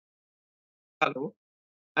Hello,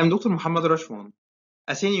 I'm Dr. Muhammad Rashwan,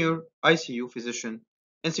 a senior ICU physician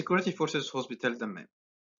in Security Forces Hospital Dammam.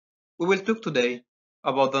 We will talk today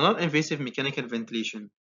about the non-invasive mechanical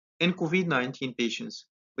ventilation in COVID-19 patients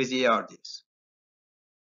with ARDS.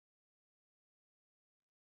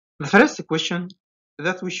 The first question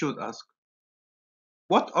that we should ask,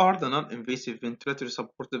 what are the non-invasive ventilatory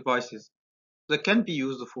support devices that can be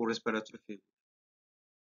used for respiratory failure?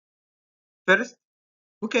 First,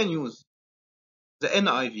 we can use the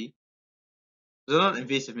NIV, the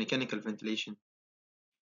non-invasive mechanical ventilation.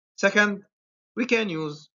 Second, we can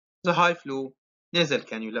use the high-flow nasal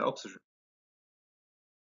cannula oxygen.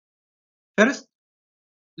 First,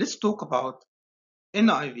 let's talk about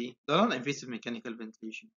NIV, the non-invasive mechanical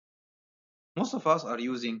ventilation. Most of us are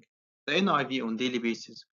using the NIV on daily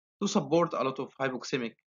basis to support a lot of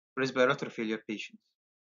hypoxemic respiratory failure patients.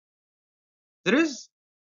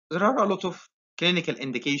 There are a lot of clinical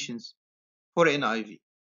indications for NIV.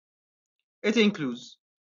 It includes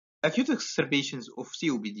acute exacerbations of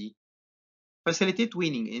COPD, facilitate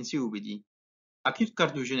weaning in COPD, acute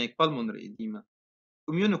cardiogenic pulmonary edema,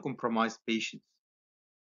 immunocompromised patients.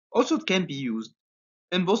 Also, it can be used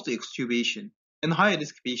in post-extubation in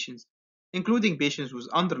high-risk patients, including patients with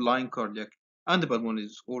underlying cardiac and pulmonary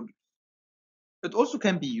disorders. It also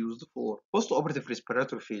can be used for post-operative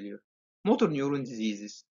respiratory failure, motor neuron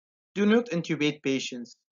diseases, do not intubate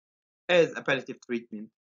patients as a palliative treatment,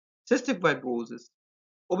 cystic fibrosis,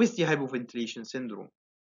 obesity hypoventilation syndrome.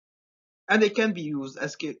 And it can be used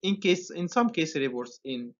as in some case reports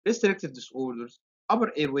in restrictive disorders,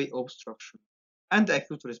 upper airway obstruction, and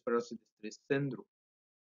acute respiratory distress syndrome.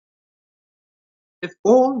 If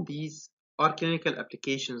all these are clinical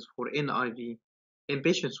applications for NIV in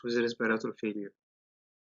patients with respiratory failure,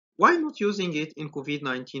 why not using it in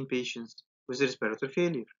COVID-19 patients with respiratory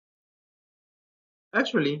failure?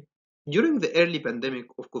 Actually, during the early pandemic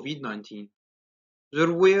of COVID-19,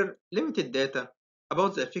 there were limited data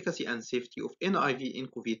about the efficacy and safety of NIV in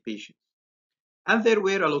COVID patients, and there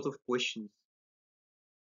were a lot of questions.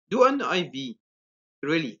 Do NIV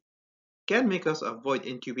really can make us avoid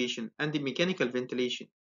intubation and the mechanical ventilation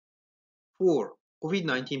for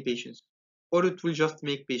COVID-19 patients, or it will just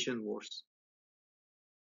make patients worse?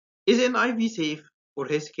 Is NIV safe for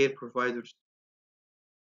healthcare providers?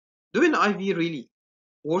 Do NIV really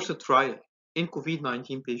worth a trial in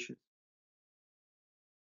COVID-19 patients?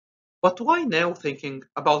 But why now thinking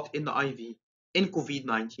about NIV in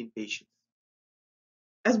COVID-19 patients?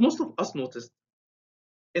 As most of us noticed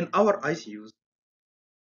in our ICUs,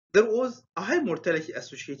 there was a high mortality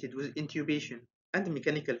associated with intubation and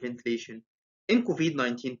mechanical ventilation in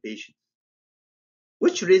COVID-19 patients,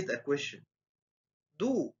 which raised a question.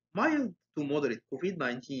 Do mild to moderate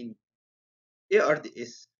COVID-19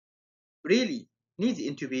 ARDS really need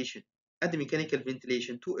intubation and mechanical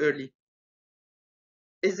ventilation too early?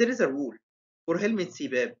 Is there a rule for helmet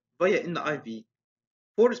CPAP via NIV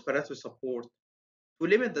for respiratory support to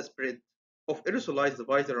limit the spread of aerosolized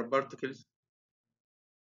viral particles?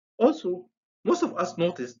 Also, most of us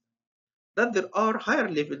noticed that there are higher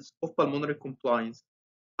levels of pulmonary compliance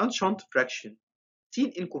and shunt fraction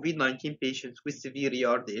seen in COVID-19 patients with severe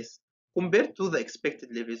ARDS compared to the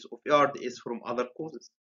expected levels of ARDS from other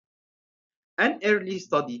causes. An early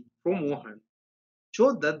study from Wuhan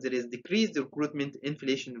showed that there is decreased recruitment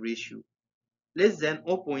inflation ratio less than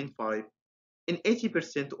 0.5 in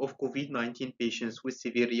 80% of COVID-19 patients with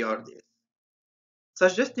severe ARDS,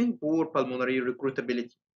 suggesting poor pulmonary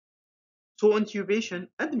recruitability. So intubation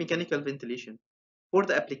and mechanical ventilation for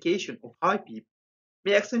the application of high PEEP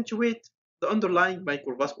may accentuate the underlying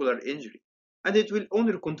microvascular injury, and it will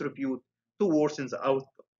only contribute to worsen the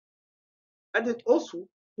outcome. And it also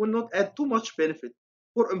will not add too much benefit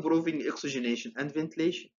for improving oxygenation and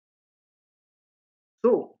ventilation.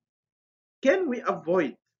 So, can we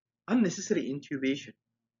avoid unnecessary intubation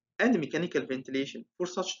and mechanical ventilation for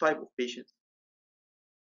such type of patients?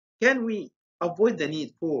 Can we avoid the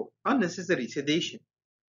need for unnecessary sedation,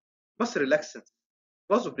 muscle relaxants,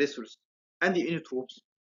 vasopressors, and the inotropes?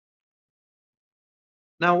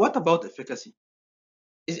 Now, what about efficacy?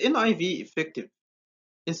 Is NIV effective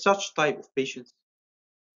in such type of patients?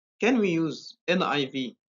 Can we use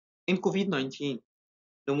NIV in COVID-19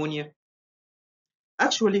 pneumonia?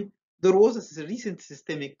 Actually, there was a recent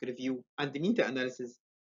systemic review and the meta-analysis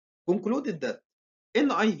concluded that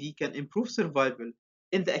NIV can improve survival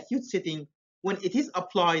in the acute setting when it is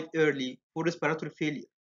applied early for respiratory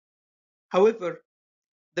failure. However,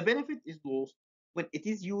 the benefit is lost when it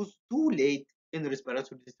is used too late in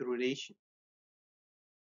respiratory deterioration.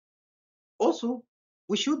 Also,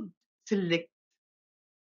 we should select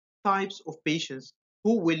types of patients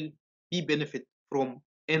who will be benefit from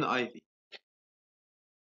NIV.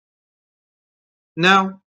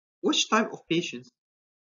 Now, which type of patients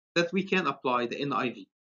that we can apply the NIV?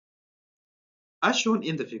 As shown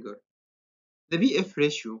in the figure, the BF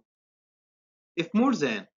ratio, if more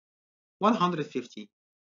than 150,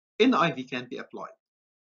 NIV can be applied.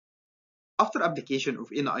 After application of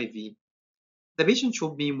NIV, the patient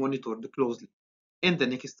should be monitored closely in the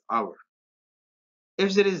next hour.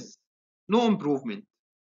 If there is no improvement,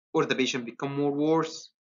 or the patient become more worse,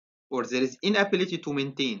 or there is inability to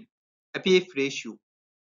maintain a PF ratio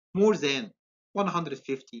more than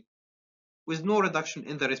 150 with no reduction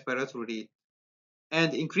in the respiratory rate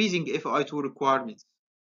and increasing FiO2 requirements,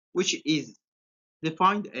 which is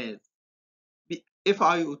defined as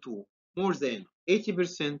FiO2 more than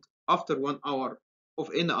 80% after 1 hour of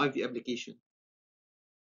NIV application.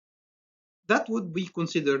 That would be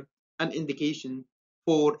considered an indication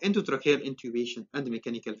for endotracheal intubation and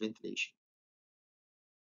mechanical ventilation.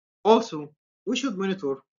 Also, we should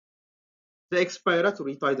monitor the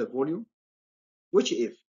expiratory tidal volume, which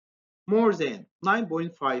if more than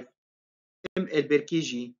 9.5 ml per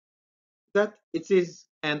kg, that it is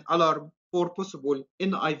an alarm for possible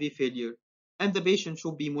NIV failure, and the patient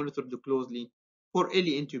should be monitored closely for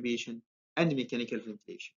early intubation and mechanical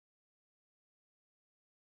ventilation.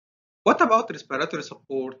 What about respiratory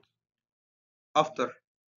support after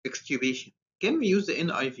extubation? Can we use the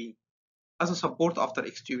NIV as a support after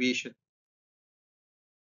extubation?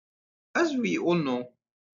 As we all know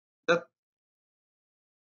that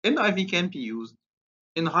NIV can be used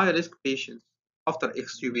in high-risk patients after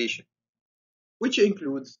extubation, which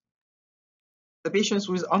includes the patients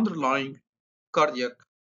with underlying cardiac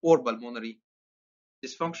or pulmonary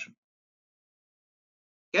dysfunction.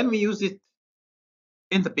 Can we use it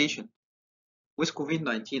in the patient with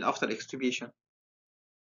COVID-19 after extubation?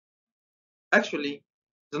 Actually,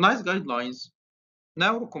 the NICE guidelines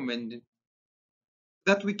now recommend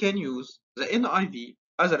that we can use the NIV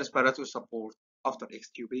as a respiratory support after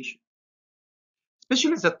extubation,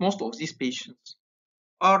 especially that most of these patients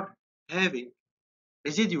are having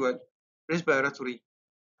residual respiratory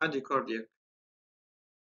and cardiac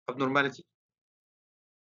abnormality.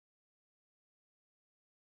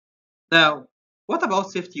 Now, what about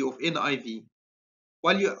safety of NIV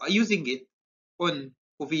while you are using it on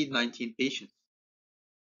COVID-19 patients?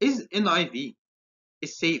 Is NIV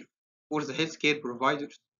safe for the healthcare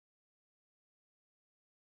providers?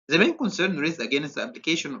 The main concern raised against the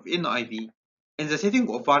application of NIV in the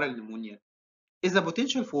setting of viral pneumonia is the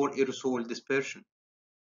potential for aerosol dispersion.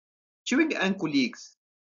 Chewing and colleagues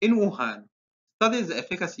in Wuhan studied the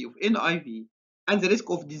efficacy of NIV and the risk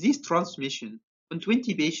of disease transmission on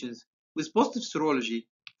 20 patients with positive serology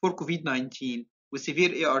for COVID-19 with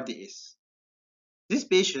severe ARDS. These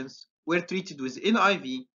patients were treated with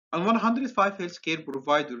NIV and 105 healthcare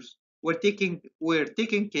providers were taking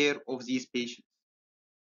care of these patients.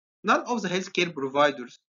 None of the healthcare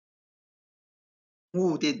providers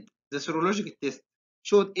who did the serologic test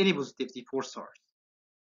showed any positivity for SARS.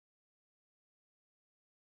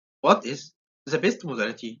 What is the best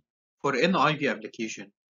modality for NIV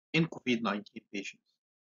application in COVID-19 patients?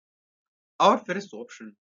 Our first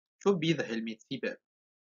option should be the helmet CPAP.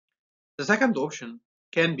 The second option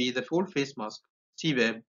can be the full face mask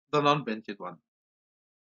CPAP, the non-vented one.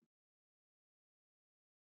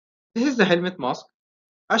 This is the helmet mask.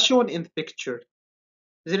 As shown in the picture,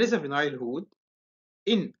 there is a vinyl hood,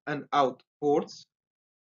 in and out ports,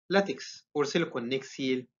 latex or silicone neck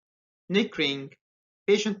seal, neck ring,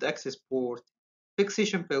 patient access port,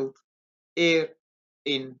 fixation belt, air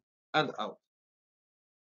in and out.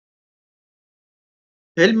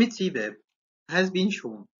 Helmet CPAP has been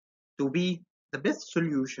shown to be the best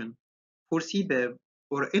solution for CPAP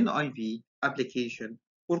or NIV application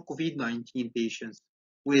for COVID-19 patients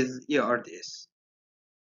with ARDS.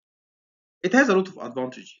 It has a lot of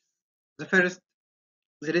advantages. The first,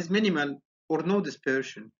 there is minimal or no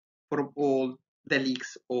dispersion from all the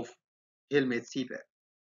leaks of helmet CPAP.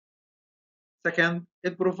 Second,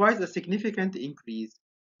 it provides a significant increase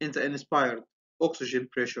in the inspired oxygen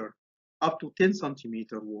pressure up to 10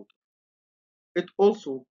 centimeter water. It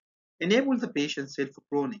also enables the patient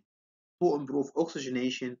self-proning to improve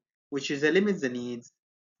oxygenation, which limits the needs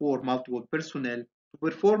for multiple personnel to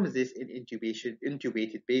perform this in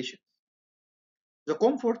intubated patients. The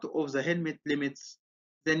comfort of the helmet limits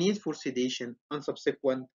the need for sedation and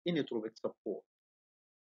subsequent inotropic support,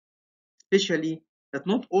 especially that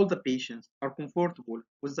not all the patients are comfortable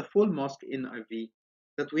with the full mask NIV,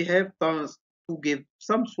 that we have tasked to give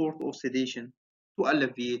some sort of sedation to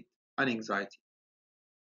alleviate an anxiety.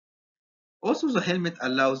 Also, the helmet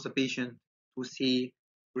allows the patient to see,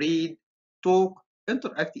 read, talk,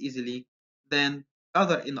 interact easily than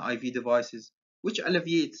other NIV devices, which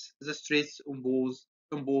alleviates the stress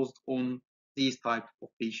imposed on these type of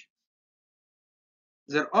patients.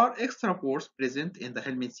 There are extra ports present in the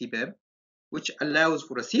helmet CPAP, which allows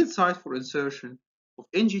for a sealed site for insertion of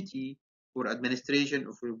NGT for administration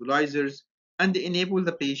of nebulizers and enable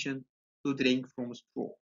the patient to drink from a straw.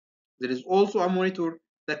 There is also a monitor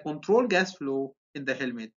that controls gas flow in the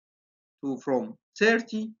helmet from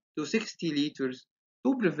 30 to 60 liters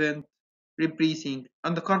to prevent rebreathing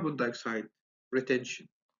and the carbon dioxide retention.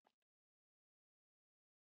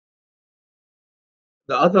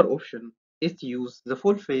 The other option is to use the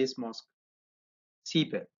full face mask,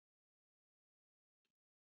 CPAP.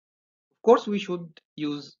 Of course, we should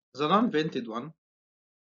use the non-vented one.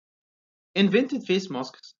 In vented face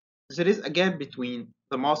masks, there is a gap between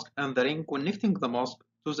the mask and the ring connecting the mask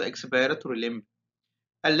to the expiratory limb,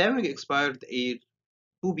 allowing expired air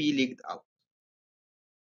to be leaked out.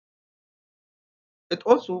 It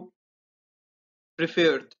also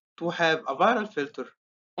preferred to have a viral filter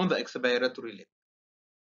on the expiratory limb.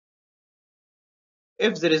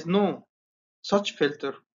 If there is no such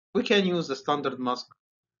filter, we can use the standard mask,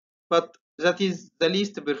 but that is the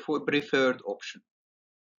least preferred option.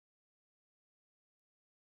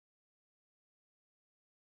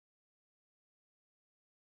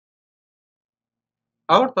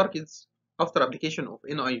 Our targets after application of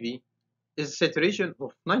NIV is saturation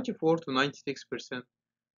of 94 to 96%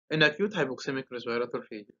 in acute hypoxemic respiratory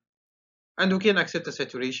failure, and we can accept a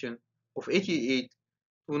saturation of 88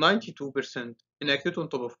 to 92% in acute on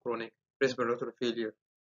top of chronic respiratory failure.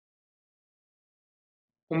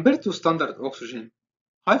 Compared to standard oxygen,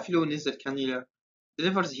 high-flow nasal cannula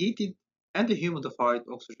delivers heated and humidified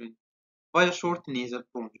oxygen via short nasal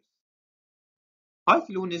bronchus.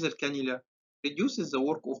 High-flow nasal cannula reduces the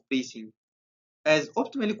work of breathing as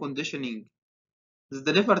optimally conditioning the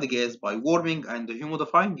delivered gas by warming and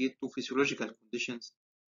humidifying it to physiological conditions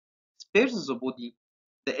spares the body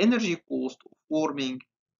the energy cost of warming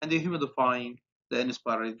and humidifying the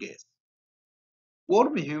inspired gas.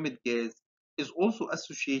 Warm humid gas is also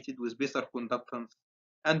associated with better conductance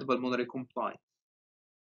and pulmonary compliance.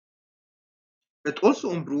 It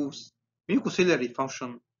also improves mucociliary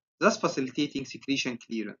function, thus facilitating secretion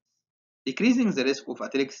clearance, decreasing the risk of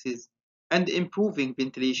atelectasis and improving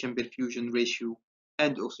ventilation perfusion ratio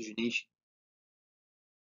and oxygenation.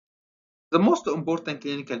 The most important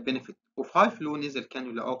clinical benefit of high-flow nasal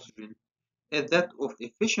cannula oxygen is that of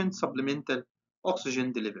efficient supplemental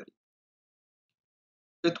oxygen delivery.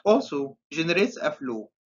 It also generates a flow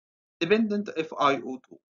dependent FiO2,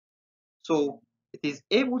 so it is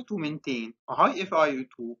able to maintain a high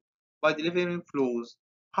FiO2 by delivering flows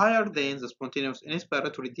higher than the spontaneous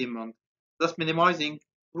inspiratory demand, thus minimizing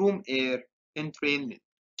room air entrainment.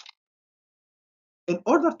 In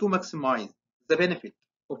order to maximize the benefit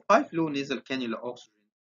of high-flow nasal cannula oxygen,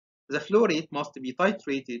 the flow rate must be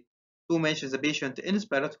titrated to match the patient's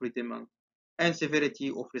inspiratory demand and severity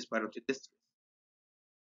of respiratory distress.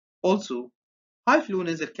 Also, high-flow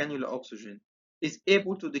nasal cannula oxygen is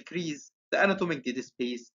able to decrease the anatomic dead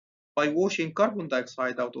space by washing carbon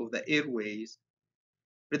dioxide out of the airways.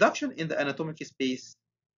 Reduction in the anatomic space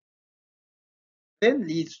then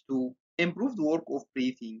leads to improved work of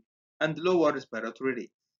breathing and lower respiratory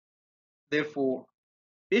rates. Therefore,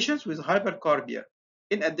 patients with hypercarbia,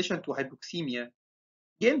 in addition to hypoxemia,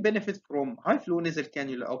 gain benefit from high-flow nasal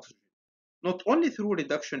cannula oxygen, not only through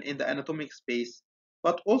reduction in the anatomic space,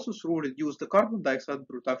 but also through reduced carbon dioxide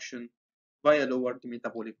production via lowered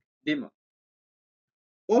metabolic demand.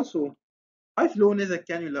 Also, high-flow nasal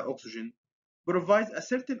cannula oxygen provides a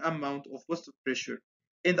certain amount of positive pressure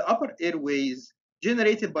in the upper airways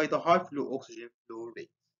generated by the high-flow oxygen flow rate.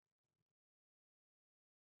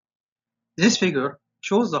 This figure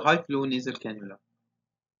shows the high-flow nasal cannula.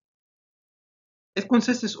 It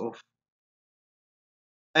consists of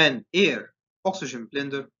an air oxygen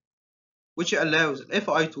blender, which allows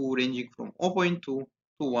Fi2 ranging from zero point 0.2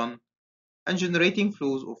 to 1 and generating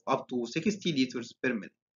flows of up to 60 liters per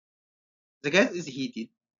minute. The gas is heated,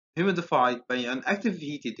 humidified by an active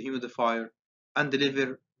heated humidifier and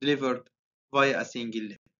delivered via a single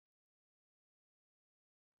limb.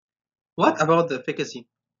 What about the efficacy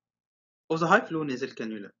of the high-flow nasal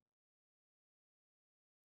cannula?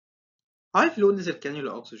 High-flow nasal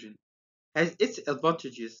cannula oxygen has its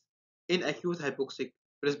advantages in acute hypoxic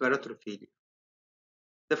respiratory failure.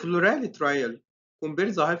 The Florali trial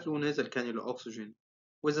compared the high-flow nasal cannula oxygen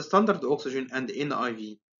with the standard oxygen and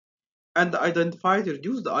NIV and identified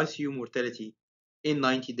reduced ICU mortality in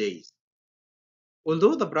 90 days.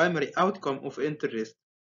 Although the primary outcome of interest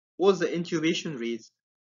was the intubation rates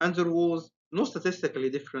and there was no statistical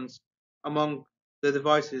difference among the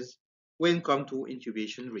devices when it comes to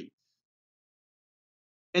intubation rates.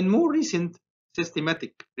 In more recent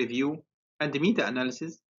systematic review and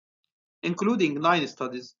meta-analysis, including 9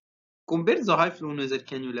 studies, compared the high-flow nasal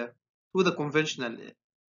cannula to the conventional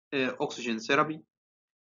oxygen therapy,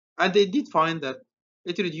 and they did find that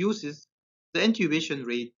it reduces the intubation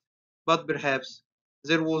rate, but perhaps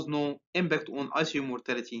there was no impact on ICU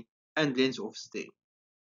mortality and length of stay.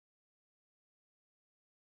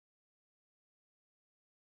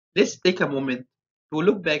 Let's take a moment to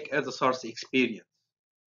look back at the SARS experience.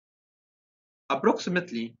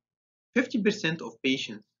 Approximately 50% of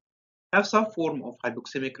patients have some form of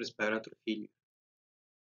hypoxemic respiratory failure.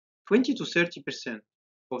 20 to 30%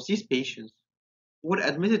 of these patients were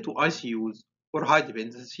admitted to ICUs or high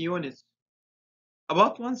dependency units.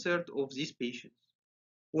 About one-third of these patients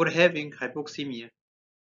were having hypoxemia,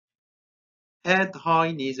 had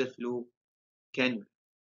high nasal flow cannula.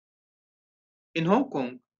 In Hong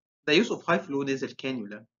Kong, the use of high-flow nasal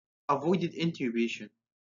cannula avoided intubation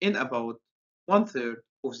in about one-third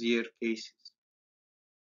of their cases.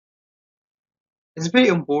 It's very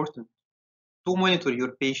important to monitor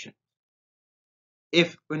your patient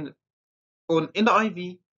if on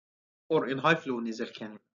NIV or in high-flow nasal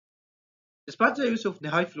cannula. Despite the use of the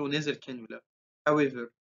high-flow nasal cannula,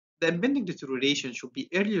 however, the impending deterioration should be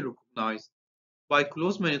early recognized by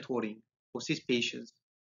close monitoring of these patients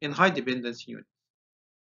in high dependence units.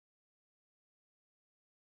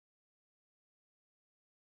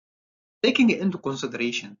 Taking into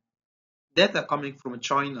consideration data coming from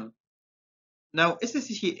China, now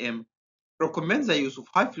SCCM recommends the use of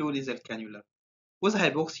high-flow nasal cannula with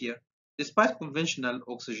hypoxia despite conventional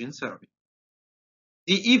oxygen therapy.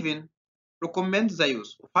 They even recommend the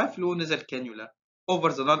use of high-flow nasal cannula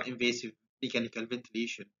over the non-invasive mechanical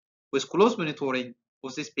ventilation with close monitoring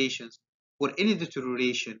of these patients for any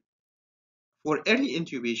deterioration for early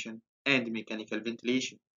intubation and mechanical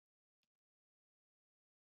ventilation.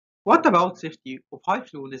 What about safety of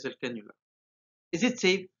high-flow nasal cannula? Is it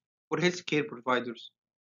safe for healthcare providers?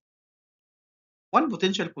 One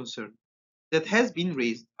potential concern that has been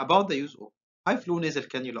raised about the use of high-flow nasal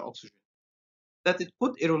cannula oxygen that it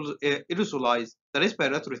could aerosolize the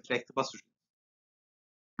respiratory tract pathogens.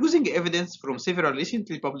 Using evidence from several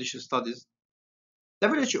recently published studies,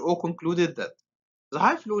 WHO concluded that the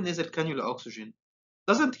high-flow nasal cannula oxygen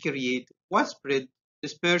doesn't create widespread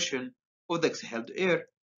dispersion of the exhaled air.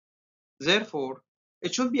 Therefore,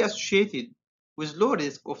 it should be associated with low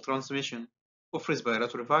risk of transmission of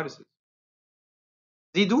respiratory viruses.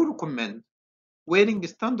 They do recommend wearing a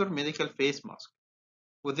standard medical face mask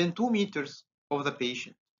within 2 meters of the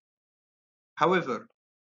patient. However,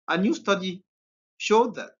 a new study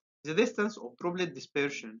showed that the distance of droplet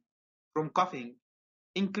dispersion from coughing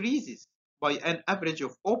increases by an average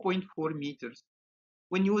of 0.4 meters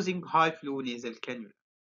when using high-flow nasal cannula,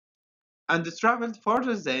 and traveled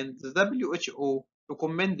further than the WHO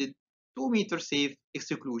recommended 2-meter safe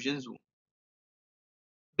exclusion zone.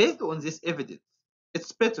 Based on this evidence,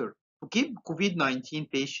 it's better to keep COVID-19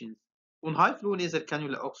 patients on high-flow nasal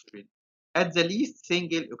cannula oxygen at the least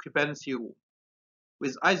single occupancy room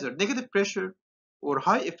with either negative pressure or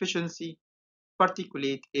high efficiency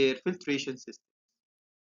particulate air filtration system.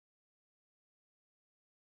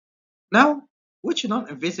 Now, which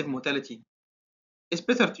non-invasive modality is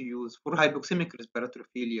better to use for hypoxemic respiratory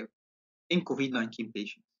failure in COVID-19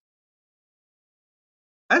 patients?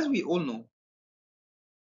 As we all know,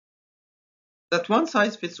 that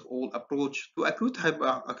one-size-fits-all approach to acute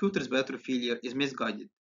respiratory failure is misguided,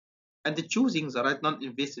 and choosing the right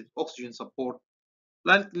non-invasive oxygen support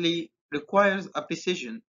likely requires a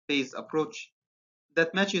precision-based approach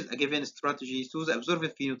that matches a given strategy to the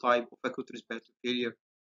observed phenotype of acute respiratory failure,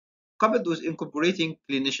 coupled with incorporating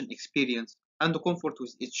clinician experience and comfort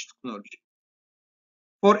with each technology.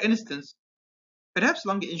 For instance, perhaps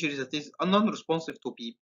lung injury that is non-responsive to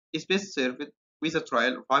PEEP is best served with a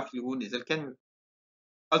trial of high-flow nasal cannula.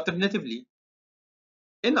 Alternatively,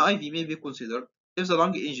 NIV may be considered if the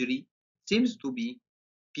lung injury seems to be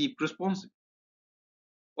PEEP responsive.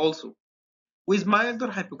 Also, with milder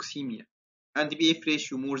hypoxemia and BF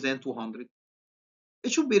ratio more than 200,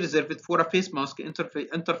 it should be reserved for a face mask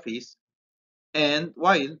interface, and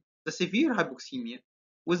while the severe hypoxemia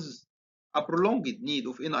with a prolonged need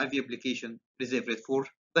of NIV application reserved for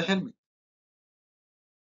the helmet.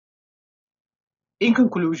 In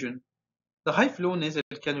conclusion, the high-flow nasal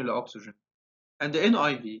cannula oxygen and the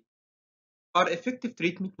NIV are effective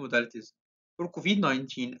treatment modalities for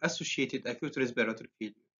COVID-19 associated acute respiratory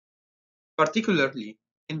failure, particularly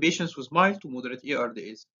in patients with mild to moderate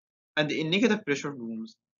ARDS and in negative pressure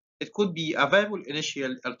rooms It could be a viable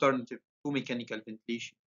initial alternative to mechanical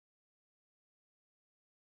ventilation.